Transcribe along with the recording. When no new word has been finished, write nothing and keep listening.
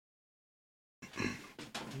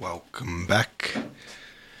Welcome back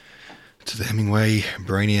to the Hemingway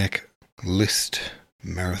Brainiac List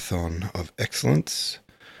Marathon of Excellence.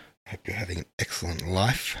 Hope you're having an excellent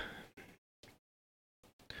life.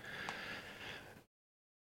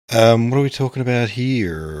 What are we talking about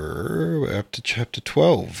here? We're up to chapter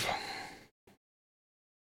 12.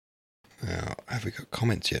 Now, have we got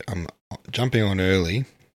comments yet? I'm jumping on early.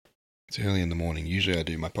 It's early in the morning. Usually I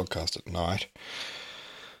do my podcast at night.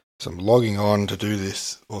 So I'm logging on to do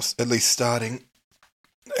this, or at least starting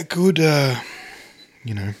a good, 12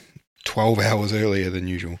 hours earlier than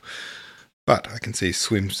usual. But I can see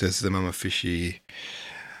Swim says the Mama Fishy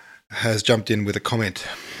has jumped in with a comment,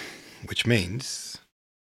 which means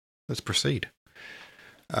let's proceed.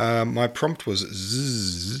 My prompt was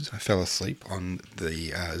zzz. I fell asleep on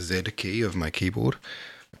the Z key of my keyboard,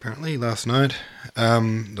 apparently, last night.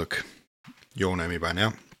 Look, you all know me by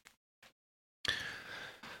now.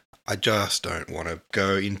 I just don't want to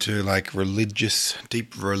go into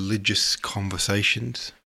deep religious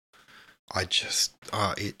conversations. I just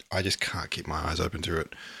can't keep my eyes open to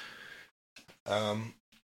it.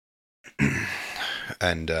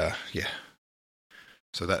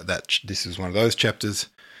 So this is one of those chapters.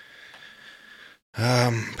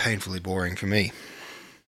 Painfully boring for me.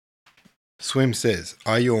 Swim says,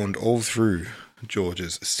 I yawned all through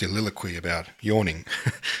George's soliloquy about yawning.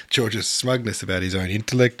 George's smugness about his own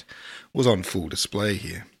intellect was on full display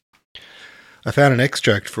here. I found an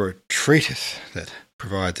extract for a treatise that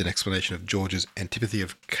provides an explanation of George's antipathy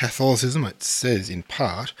of Catholicism. It says, in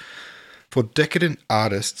part, for decadent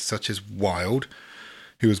artists such as Wilde,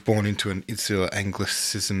 who was born into an insular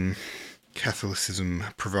Anglicism, Catholicism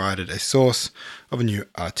provided a source of a new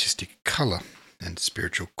artistic colour and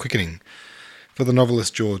spiritual quickening. For the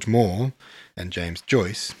novelist George Moore and James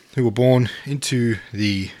Joyce, who were born into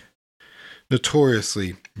the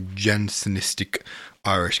notoriously Jansenistic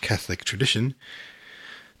Irish Catholic tradition,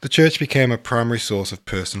 the church became a primary source of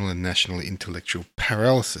personal and national intellectual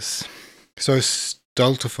paralysis. So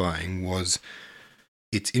stultifying was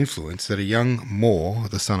its influence that a young Moore,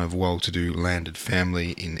 the son of well-to-do landed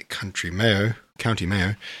family in County Mayo,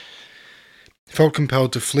 felt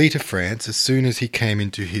compelled to flee to France as soon as he came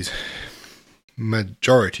into his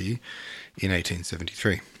majority in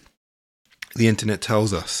 1873. The internet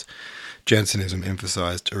tells us Jansenism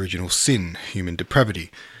emphasized original sin, human depravity,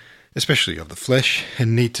 especially of the flesh,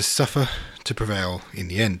 and need to suffer to prevail in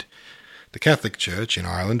the end. The Catholic Church in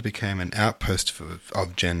Ireland became an outpost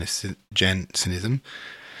of Jansenism,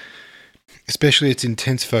 especially its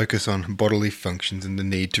intense focus on bodily functions and the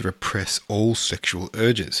need to repress all sexual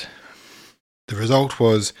urges. The result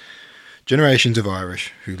was generations of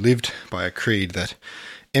Irish who lived by a creed that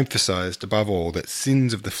emphasized above all that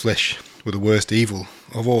sins of the flesh were the worst evil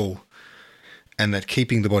of all, and that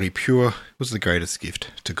keeping the body pure was the greatest gift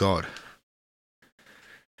to God.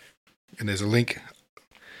 And there's a link,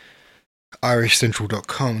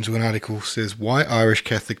 irishcentral.com, to an article that says why Irish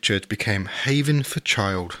Catholic Church became haven for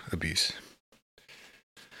child abuse.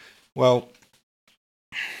 Well,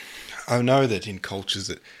 I know that in cultures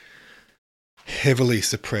that heavily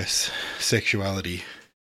suppress sexuality,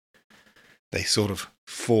 they sort of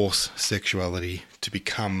force sexuality to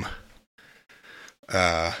become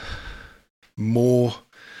more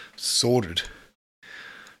sordid.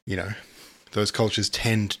 Those cultures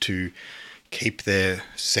tend to keep their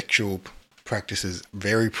sexual practices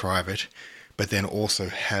very private, but then also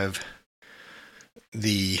have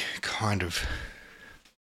the kind of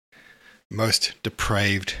most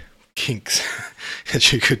depraved kinks,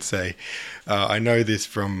 as you could say. I know this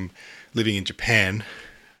from living in Japan,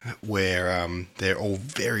 where they're all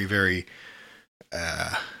very, very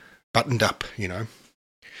buttoned up,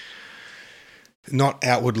 not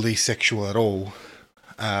outwardly sexual at all.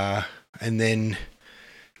 And then,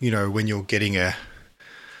 when you're getting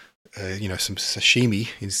some sashimi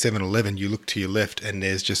in 7-Eleven, you look to your left and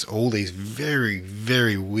there's just all these very,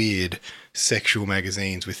 very weird sexual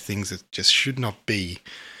magazines with things that just should not be,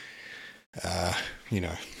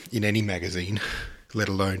 in any magazine, let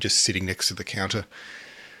alone just sitting next to the counter.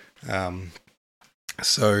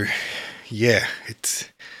 So, yeah,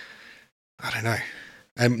 I don't know.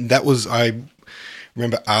 And I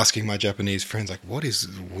remember asking my Japanese friends, what is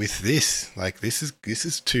with this? This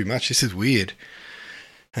is too much. This is weird.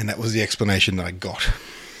 And that was the explanation that I got.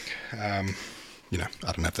 I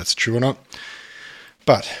don't know if that's true or not.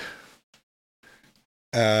 But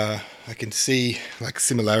I can see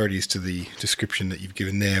similarities to the description that you've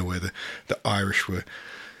given there, where the Irish were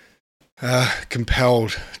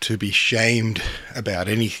compelled to be shamed about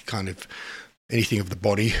anything of the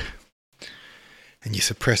body, and you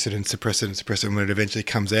suppress it and suppress it and suppress it, and when it eventually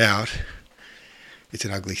comes out, It's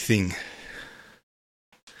an ugly thing.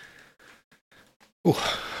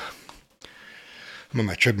 Oh, I'm on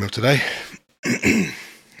my treadmill today,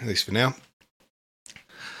 at least for now.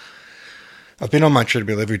 I've been on my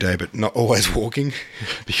treadmill every day, but not always walking,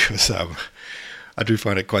 because I do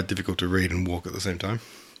find it quite difficult to read and walk at the same time.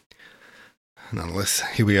 Nonetheless,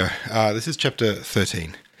 here we go. This is chapter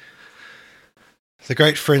 13. The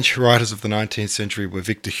great French writers of the 19th century were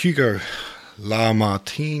Victor Hugo,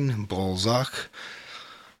 Lamartine, Balzac,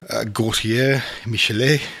 Gautier,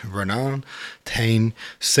 Michelet, Renan, Taine,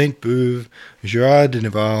 Sainte-Beuve, Gerard de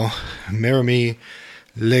Nerval, Merimée,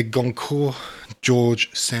 Le Goncourt, George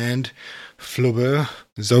Sand, Flaubert,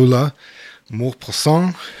 Zola,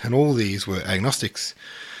 Maupassant, and all these were agnostics.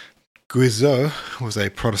 Guizot was a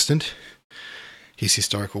Protestant. His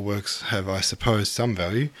historical works have, I suppose, some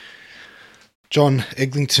value. John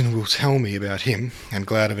Eglinton will tell me about him, and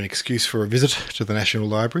glad of an excuse for a visit to the National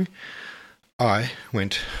Library, I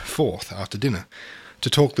went forth after dinner to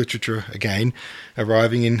talk literature again,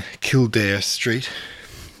 arriving in Kildare Street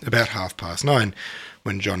about 9:30,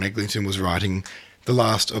 when John Eglinton was writing the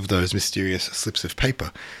last of those mysterious slips of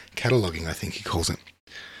paper, cataloguing, I think he calls it.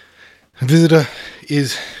 A visitor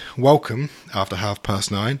is welcome after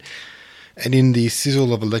 9:30, and in the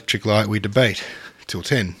sizzle of electric light we debate till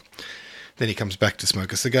 10. Then he comes back to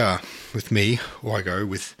smoke a cigar with me, or I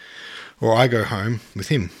go home with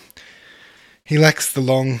him. He lacks the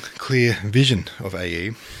long, clear vision of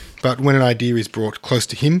AE, but when an idea is brought close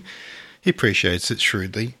to him, he appreciates it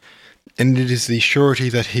shrewdly, and it is the surety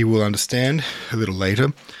that he will understand, a little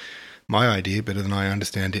later, my idea better than I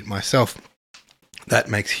understand it myself. That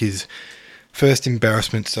makes his first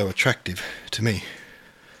embarrassment so attractive to me.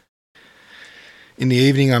 In the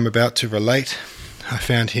evening I'm about to relate, I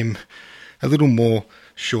found him a little more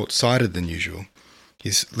short-sighted than usual,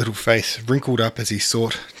 his little face wrinkled up as he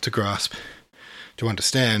sought to grasp, to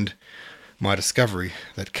understand, my discovery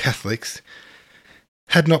that Catholics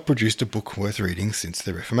had not produced a book worth reading since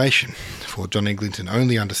the Reformation, for John Eglinton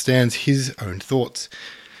only understands his own thoughts,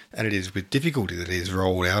 and it is with difficulty that he is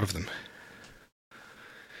rolled out of them.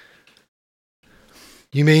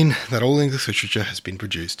 You mean that all English literature has been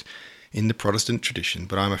produced in the Protestant tradition,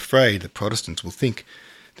 but I'm afraid that Protestants will think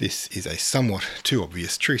this is a somewhat too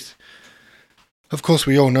obvious truth. Of course,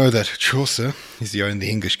 we all know that Chaucer is the only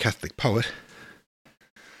English Catholic poet.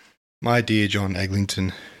 My dear John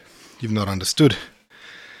Eglinton, you've not understood.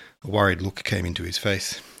 A worried look came into his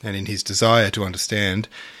face, and in his desire to understand,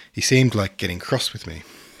 he seemed like getting cross with me.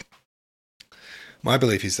 My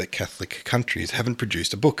belief is that Catholic countries haven't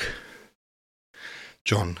produced a book.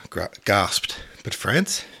 John gasped. But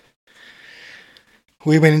France?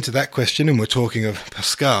 We went into that question and were talking of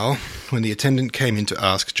Pascal when the attendant came in to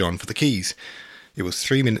ask John for the keys. It was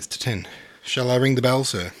 3 minutes to 10. Shall I ring the bell,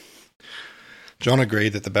 sir? John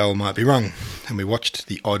agreed that the bell might be rung, and we watched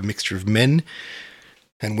the odd mixture of men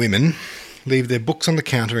and women leave their books on the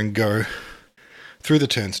counter and go through the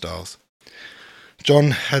turnstiles. John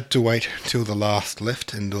had to wait till the last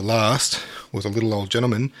left, and the last was a little old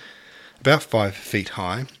gentleman, about 5 feet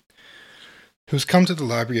high, who has come to the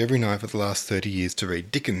library every night for the last 30 years to read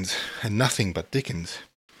Dickens, and nothing but Dickens.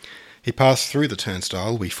 He passed through the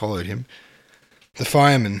turnstile, we followed him. The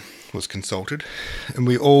fireman was consulted, and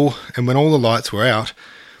when all the lights were out,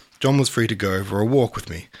 John was free to go for a walk with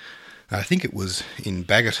me. I think it was in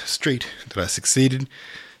Baggot Street that I succeeded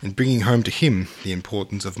in bringing home to him the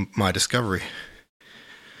importance of my discovery.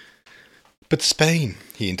 But Spain,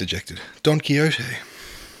 he interjected. Don Quixote.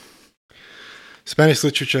 Spanish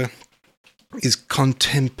literature is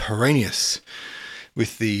contemporaneous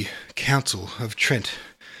with the Council of Trent,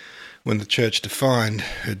 when the Church defined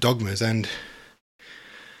her dogmas, and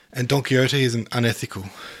Don Quixote is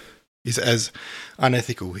as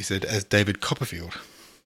unethical, he said, as David Copperfield.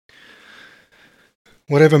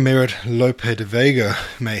 Whatever merit Lope de Vega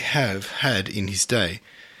may have had in his day,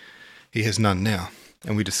 he has none now,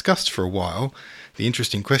 and we discussed for a while the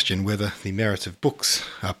interesting question whether the merits of books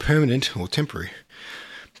are permanent or temporary.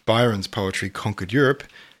 Byron's poetry conquered Europe,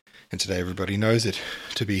 and today everybody knows it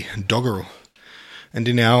to be doggerel. And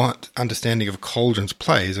in our understanding of Coldren's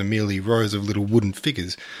plays are merely rows of little wooden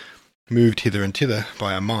figures, moved hither and thither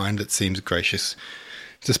by a mind that seems gracious,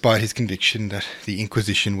 despite his conviction that the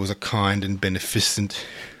Inquisition was a kind and beneficent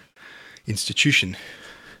institution.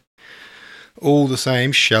 All the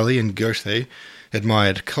same, Shelley and Goethe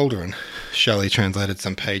admired Calderon. Shelley translated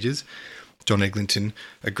some pages. John Eglinton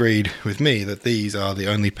agreed with me that these are the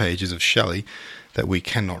only pages of Shelley that we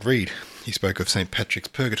cannot read. He spoke of St. Patrick's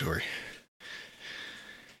Purgatory.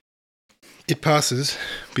 It passes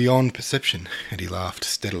beyond perception, and he laughed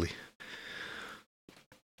steadily.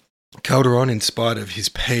 Calderon, in spite of his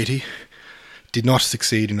piety, did not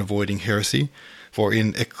succeed in avoiding heresy, for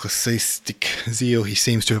in ecclesiastic zeal he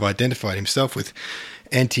seems to have identified himself with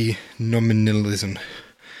anti-nominalism.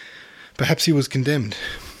 Perhaps he was condemned.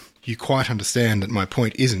 You quite understand that my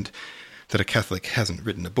point isn't that a Catholic hasn't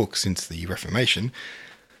written a book since the Reformation,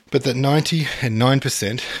 but that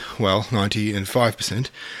 99%, well, 95%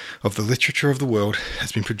 of the literature of the world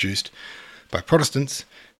has been produced by Protestants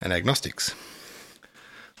and agnostics.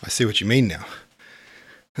 I see what you mean now.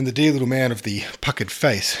 And the dear little man of the puckered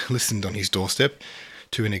face listened on his doorstep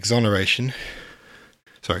to an exhortation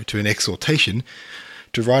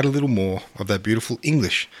to write a little more of that beautiful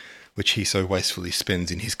English which he so wastefully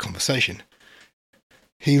spends in his conversation.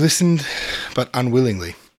 He listened, but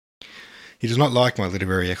unwillingly. He does not like my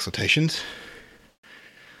literary exhortations,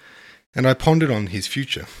 and I pondered on his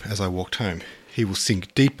future as I walked home. He will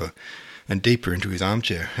sink deeper and deeper into his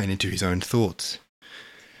armchair and into his own thoughts.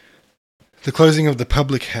 The closing of the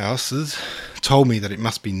public houses told me that it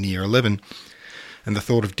must be near 11, and the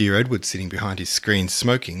thought of dear Edward sitting behind his screen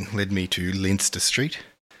smoking led me to Leinster Street.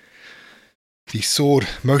 The sword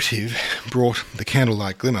motive brought the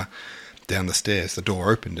candlelight glimmer down the stairs. The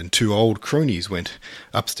door opened, and two old cronies went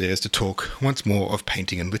upstairs to talk once more of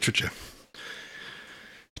painting and literature.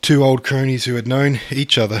 Two old cronies who had known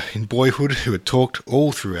each other in boyhood, who had talked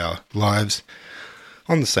all through our lives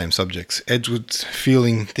on the same subjects, Edward's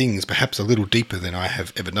feeling things perhaps a little deeper than I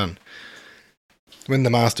have ever done. When the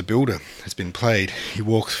Master Builder has been played, he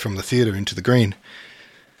walks from the theatre into the green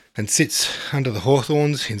and sits under the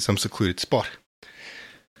hawthorns in some secluded spot.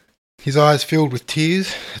 His eyes filled with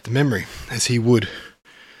tears at the memory, as he would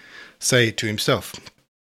say to himself,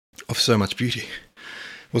 of so much beauty.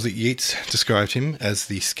 Was it Yeats described him as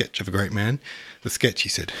the sketch of a great man? The sketch, he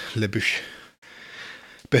said, Le Bouche.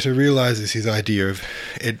 Better realises his idea of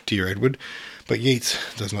dear Edward, but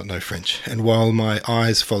Yeats does not know French, and while my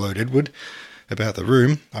eyes followed Edward about the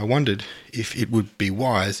room, I wondered if it would be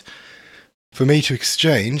wise for me to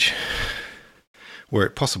exchange, were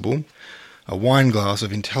it possible, a wine-glass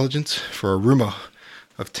of intelligence for a rumour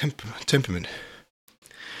of temperament.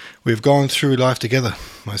 We have gone through life together,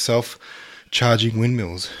 myself charging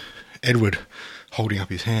windmills, Edward holding up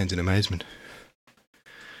his hands in amazement.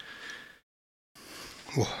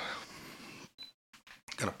 I'm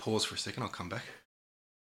going to pause for a second, I'll come back.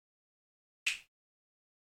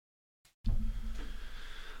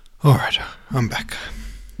 Alright, I'm back.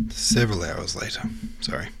 Several hours later.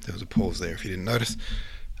 Sorry, there was a pause there if you didn't notice.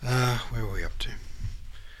 Where were we up to?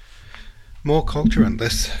 More culture and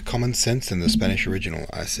less common sense than the Spanish original,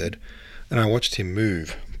 I said, and I watched him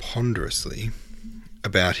move ponderously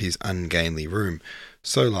about his ungainly room,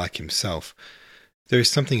 so like himself. There is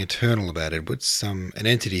something eternal about Edward, an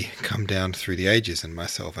entity come down through the ages, and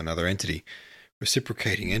myself another entity,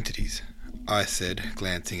 reciprocating entities, I said,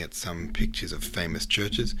 glancing at some pictures of famous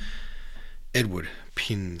churches. Edward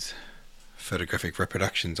pins photographic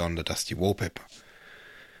reproductions on the dusty wallpaper.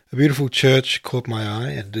 A beautiful church caught my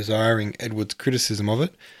eye, and desiring Edward's criticism of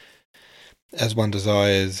it, as one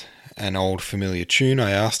desires an old familiar tune,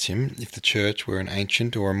 I asked him if the church were an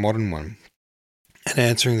ancient or a modern one. And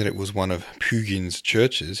answering that it was one of Pugin's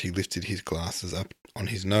churches, he lifted his glasses up on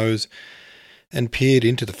his nose and peered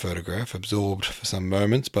into the photograph, absorbed for some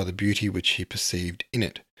moments by the beauty which he perceived in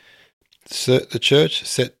it. The church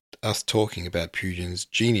set us talking about Pugin's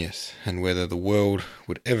genius, and whether the world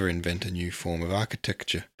would ever invent a new form of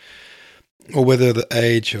architecture, or whether the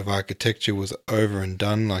age of architecture was over and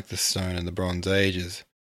done like the Stone and the Bronze Ages.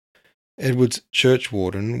 Edward's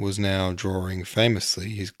churchwarden was now drawing famously.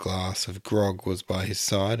 His glass of grog was by his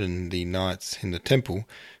side, and the nights in the temple,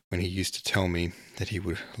 when he used to tell me that he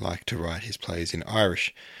would like to write his plays in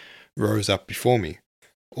Irish, rose up before me.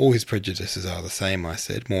 All his prejudices are the same, I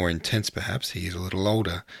said, more intense perhaps. He is a little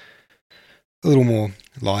older, a little more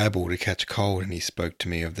liable to catch cold, and he spoke to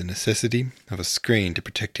me of the necessity of a screen to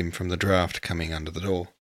protect him from the draught coming under the door.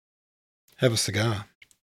 Have a cigar.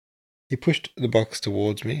 He pushed the box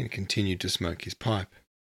towards me and continued to smoke his pipe.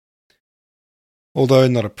 Although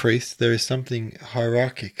not a priest, there is something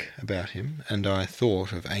hierarchic about him, and I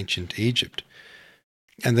thought of ancient Egypt.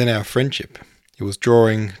 And then our friendship. It was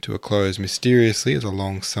drawing to a close mysteriously as a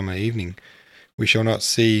long summer evening. We shall not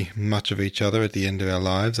see much of each other at the end of our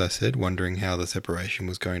lives, I said, wondering how the separation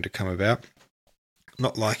was going to come about,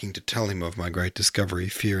 not liking to tell him of my great discovery,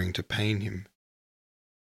 fearing to pain him.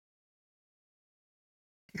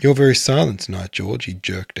 You're very silent tonight, George, he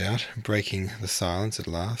jerked out, breaking the silence at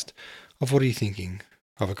last. Of what are you thinking?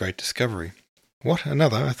 Of a great discovery. What,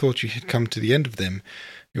 another? I thought you had come to the end of them.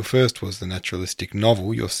 Your first was the naturalistic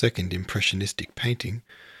novel, your second impressionistic painting.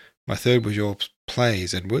 My third was your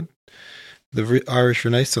plays, Edward. The Irish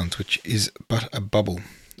Renaissance, which is but a bubble.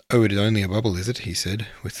 Oh, it is only a bubble, is it? He said,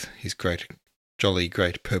 with his jolly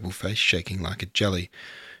great purple face shaking like a jelly.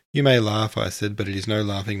 You may laugh, I said, but it is no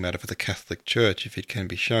laughing matter for the Catholic Church if it can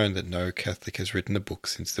be shown that no Catholic has written a book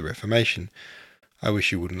since the Reformation. I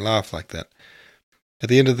wish you wouldn't laugh like that. At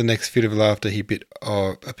the end of the next fit of laughter, he bit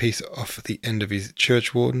a piece off the end of his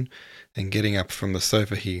church warden, and getting up from the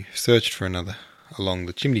sofa, he searched for another along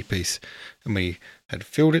the chimney piece, and when he had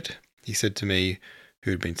filled it, he said to me,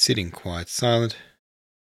 who had been sitting quite silent,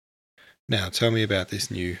 "Now tell me about this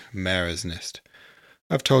new Mare's Nest.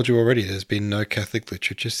 I've told you already there's been no Catholic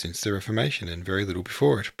literature since the Reformation, and very little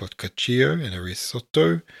before it. Boccaccio and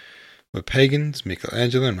Ariosto were pagans,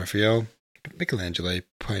 Michelangelo and Raphael. But Michelangelo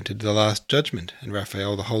painted the Last Judgment, and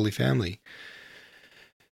Raphael the Holy Family."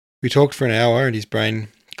 We talked for an hour, and his brain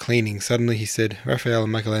cleaning suddenly, he said, "Raphael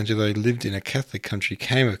and Michelangelo lived in a Catholic country,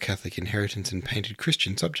 came of Catholic inheritance, and painted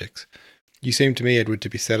Christian subjects. You seem to me, Edward, to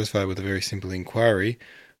be satisfied with a very simple inquiry,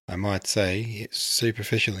 I might say,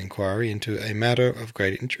 superficial inquiry, into a matter of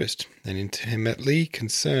great interest, and intimately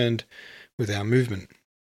concerned with our movement.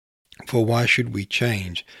 For why should we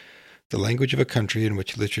change the language of a country in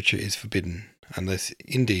which literature is forbidden, unless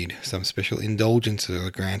indeed some special indulgences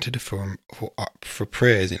are granted for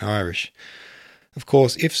prayers in Irish? Of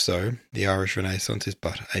course, if so, the Irish Renaissance is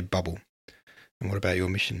but a bubble. And what about your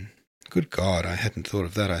mission?" "Good God, I hadn't thought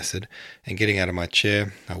of that," I said, and getting out of my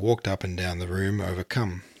chair, I walked up and down the room,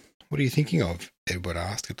 overcome. "What are you thinking of?" Edward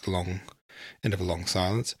asked at the end of a long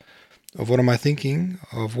silence. "Of what am I thinking?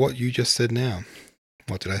 Of what you just said now."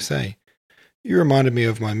 "What did I say?" "You reminded me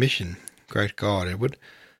of my mission." "Great God, Edward,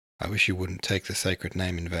 I wish you wouldn't take the sacred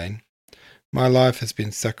name in vain. My life has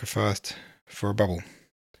been sacrificed for a bubble.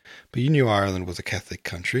 But you knew Ireland was a Catholic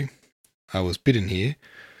country. I was bidden here.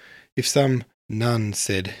 If some nun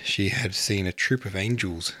said she had seen a troop of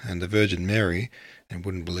angels and the Virgin Mary, and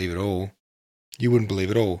wouldn't believe it all, you wouldn't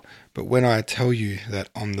believe it all. But when I tell you that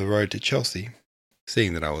on the road to Chelsea—"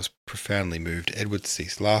 Seeing that I was profoundly moved, Edward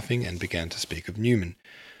ceased laughing and began to speak of Newman.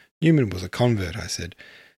 "Newman was a convert," I said,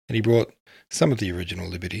 "and he brought some of the original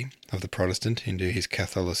liberty of the Protestant into his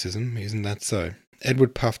Catholicism. Isn't that so?"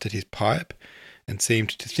 Edward puffed at his pipe and seemed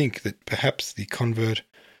to think that perhaps the convert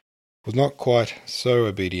was not quite so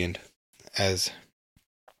obedient as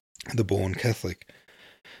the born Catholic.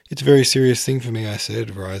 "It's a very serious thing for me," I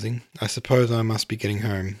said, rising. "I suppose I must be getting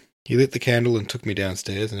home." He lit the candle and took me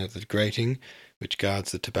downstairs, and at the grating which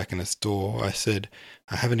guards the tobacconist's door, I said,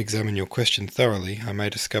 "I haven't examined your question thoroughly. I may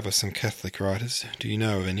discover some Catholic writers. Do you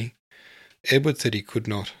know of any?" Edward said he could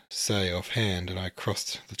not say offhand, and I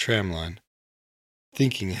crossed the tram line,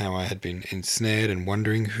 thinking how I had been ensnared and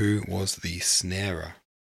wondering who was the snarer.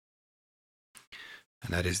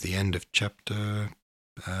 And that is the end of chapter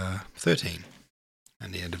 13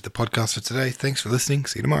 and the end of the podcast for today. Thanks for listening.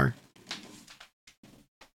 See you tomorrow.